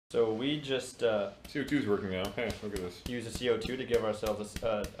So we just CO2 is working now. Hey, look at this. use the CO2 to give ourselves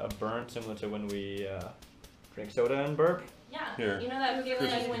a burn similar to when we drink soda and burp. Yeah. Here. You know that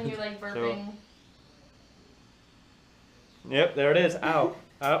feeling when you're like burping. So, yep, there it is. Ow.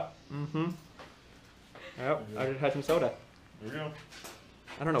 Ow. Mm-hmm. Ow. I just had some soda. There we go.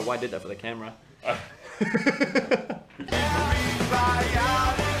 I don't know why I did that for the camera.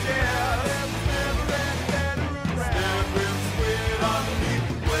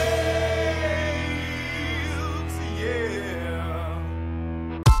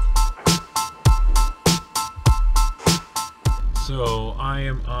 So I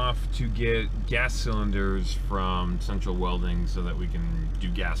am off to get gas cylinders from Central Welding so that we can do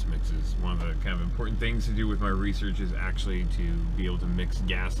gas mixes. One of the kind of important things to do with my research is actually to be able to mix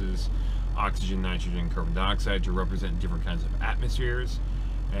gases, oxygen, nitrogen, carbon dioxide, to represent different kinds of atmospheres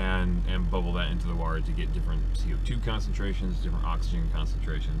and bubble that into the water to get different CO2 concentrations, different oxygen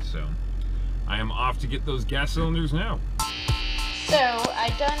concentrations. So I am off to get those gas cylinders now. So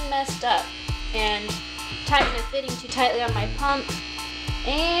I done messed up and tightened the fitting too tightly on my pump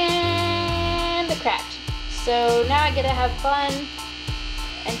and it cracked. So now I gotta have fun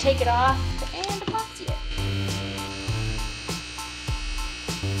and take it off and epoxy it.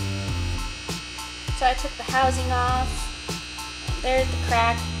 So I took the housing off. There's the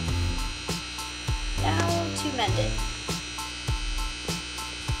crack. Now to mend it.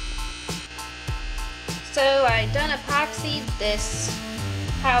 So I done epoxied this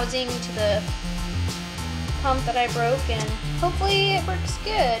housing to the pump that I broke, and hopefully it works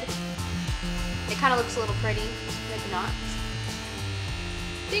good. It kind of looks a little pretty, maybe not.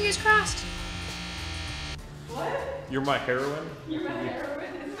 Fingers crossed. What? You're my heroine? You're my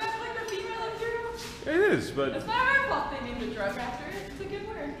heroine? Isn't that like a female hero? It is, but It's not our fault they named a drug after it. It's a good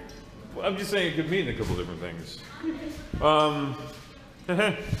word. well, I'm just saying it could mean a couple different things.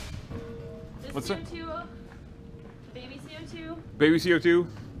 What's that? CO2, baby CO2. Baby CO2?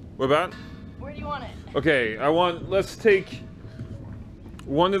 What about? Where do you want it? Okay, let's take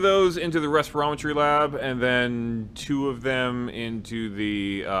one of those into the respirometry lab and then two of them into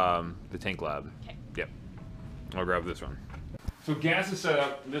the tank lab. Okay. Yep. I'll grab this one. So gas is set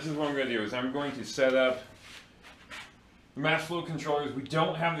up. This is what I'm going to do is I'm going to set up the mass flow controllers. We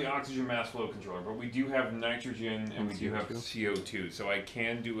don't have the oxygen mass flow controller, but we do have nitrogen and we do have CO2. So I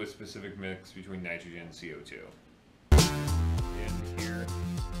can do a specific mix between nitrogen and CO2. In here.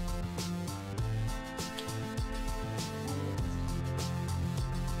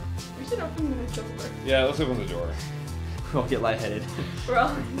 We should open the door. Yeah, let's open the door. We'll get lightheaded. We're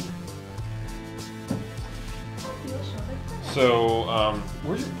all. So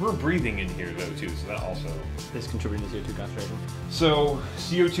we're breathing in here though too, so that also This contributing to CO2 concentration. So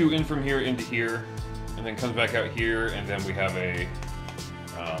CO2 in from here into here, and then comes back out here, and then we have a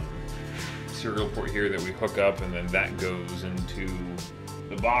serial port here that we hook up, and then that goes into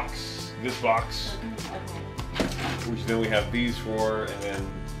the box, this box, which then we have these for, and then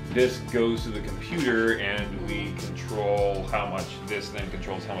this goes to the computer, and we control how much, this then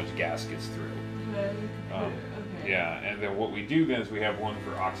controls how much gas gets through. Okay. Yeah, and then what we do then is we have one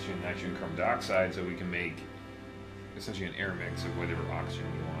for oxygen, nitrogen, carbon dioxide, so we can make essentially an air mix of whatever oxygen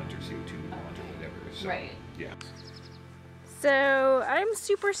we want or CO2 we want or whatever. So, Right. Yeah. So I'm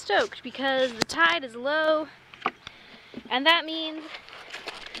super stoked because the tide is low, and that means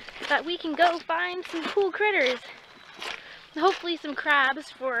that we can go find some cool critters. Hopefully some crabs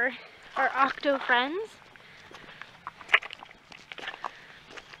for our octo friends.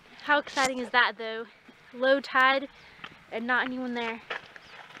 How exciting is that though? Low tide and not anyone there.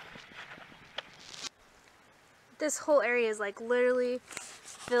 This whole area is like literally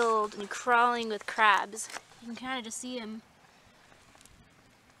filled and crawling with crabs. You can kind of just see them.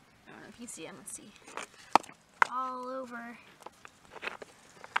 I don't know if you see them, let's see. All over.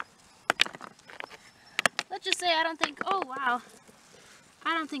 Let's just say I don't think, oh wow.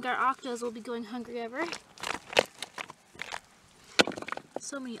 I don't think our octos will be going hungry ever.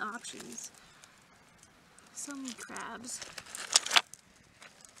 So many options. So many crabs.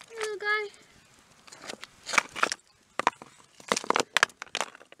 Hey, little guy.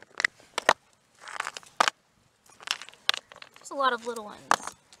 There's a lot of little ones.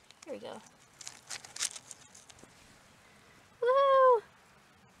 Here we go. Woohoo!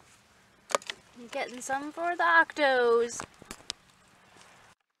 I'm getting some for the octos.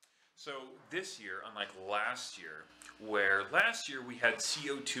 So this year, unlike last year, where last year we had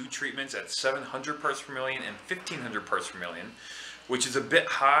CO2 treatments at 700 parts per million and 1500 parts per million, which is a bit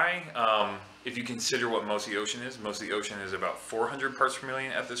high if you consider what most of the ocean is. Most of the ocean is about 400 parts per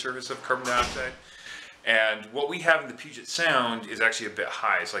million at the surface of carbon dioxide. And what we have in the Puget Sound is actually a bit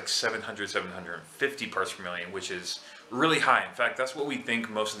high. It's like 700, 750 parts per million, which is really high. In fact, that's what we think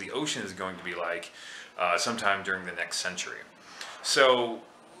most of the ocean is going to be like sometime during the next century. So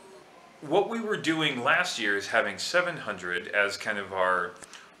what we were doing last year is having 700 as kind of our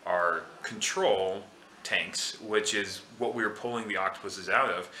control tanks, which is what we were pulling the octopuses out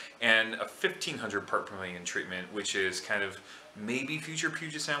of, and a 1500 part per million treatment, which is kind of maybe future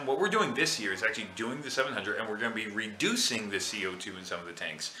Puget Sound. What we're doing this year is actually doing the 700, and we're going to be reducing the CO2 in some of the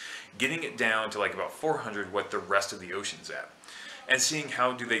tanks, getting it down to like about 400, what the rest of the ocean's at, and seeing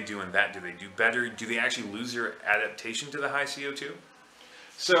how do they do in that. Do they do better? Do they actually lose their adaptation to the high CO2?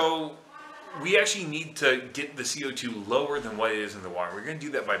 So we actually need to get the CO2 lower than what it is in the water. We're going to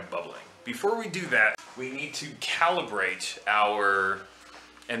do that by bubbling. Before we do that, we need to calibrate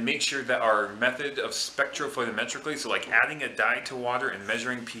and make sure that our method of spectrophotometrically, so like adding a dye to water and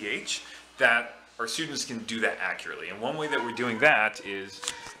measuring pH, that our students can do that accurately. And one way that we're doing that is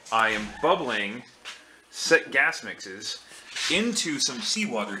I am bubbling set gas mixes into some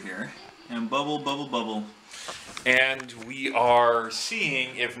seawater here, and bubble, bubble, bubble. And we are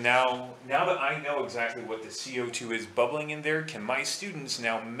seeing if now that I know exactly what the CO2 is bubbling in there, can my students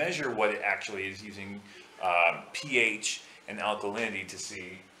now measure what it actually is using pH and alkalinity to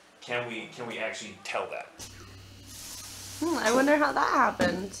see, can we actually tell that? I wonder how that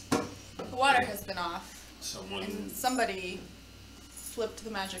happened. The water has been off. Someone... Somebody flipped the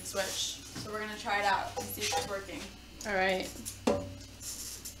magic switch. So we're going to try it out and see if it's working. All right.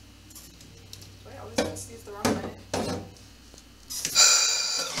 I always just use the wrong way.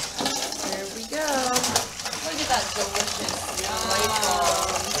 Here we go. Look at that delicious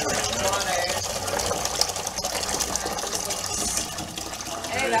water.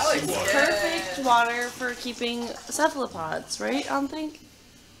 Hey, that looks good. Perfect water for keeping cephalopods, right? I don't think.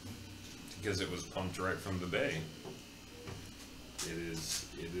 Because it was pumped right from the bay. It is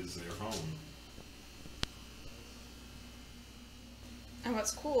their home. And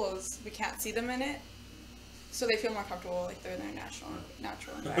what's cool is we can't see them in it, so they feel more comfortable, like they're in their natural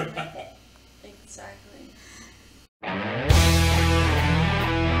environment. Exactly.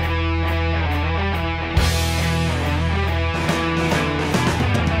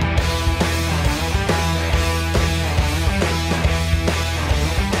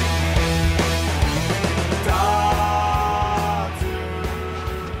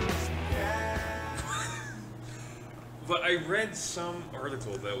 But I read some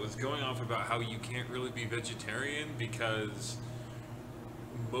article that was going off about how you can't really be vegetarian because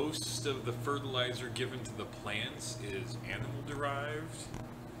most of the fertilizer given to the plants is animal derived,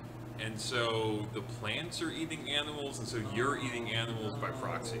 and so the plants are eating animals, and so you're eating animals by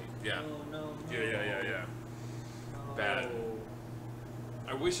proxy. Yeah. Yeah. Bad.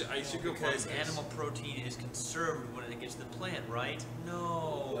 I wish I should go find because this. animal protein is conserved when it gets to the plant, right?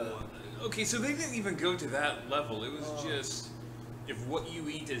 No. Okay, so they didn't even go to that level. It was just if what you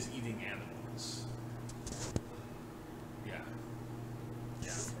eat is eating animals. Yeah.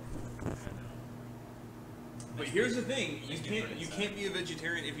 I know. But here's the thing: you can't be a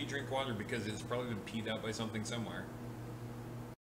vegetarian if you drink water because it's probably been peed out by something somewhere.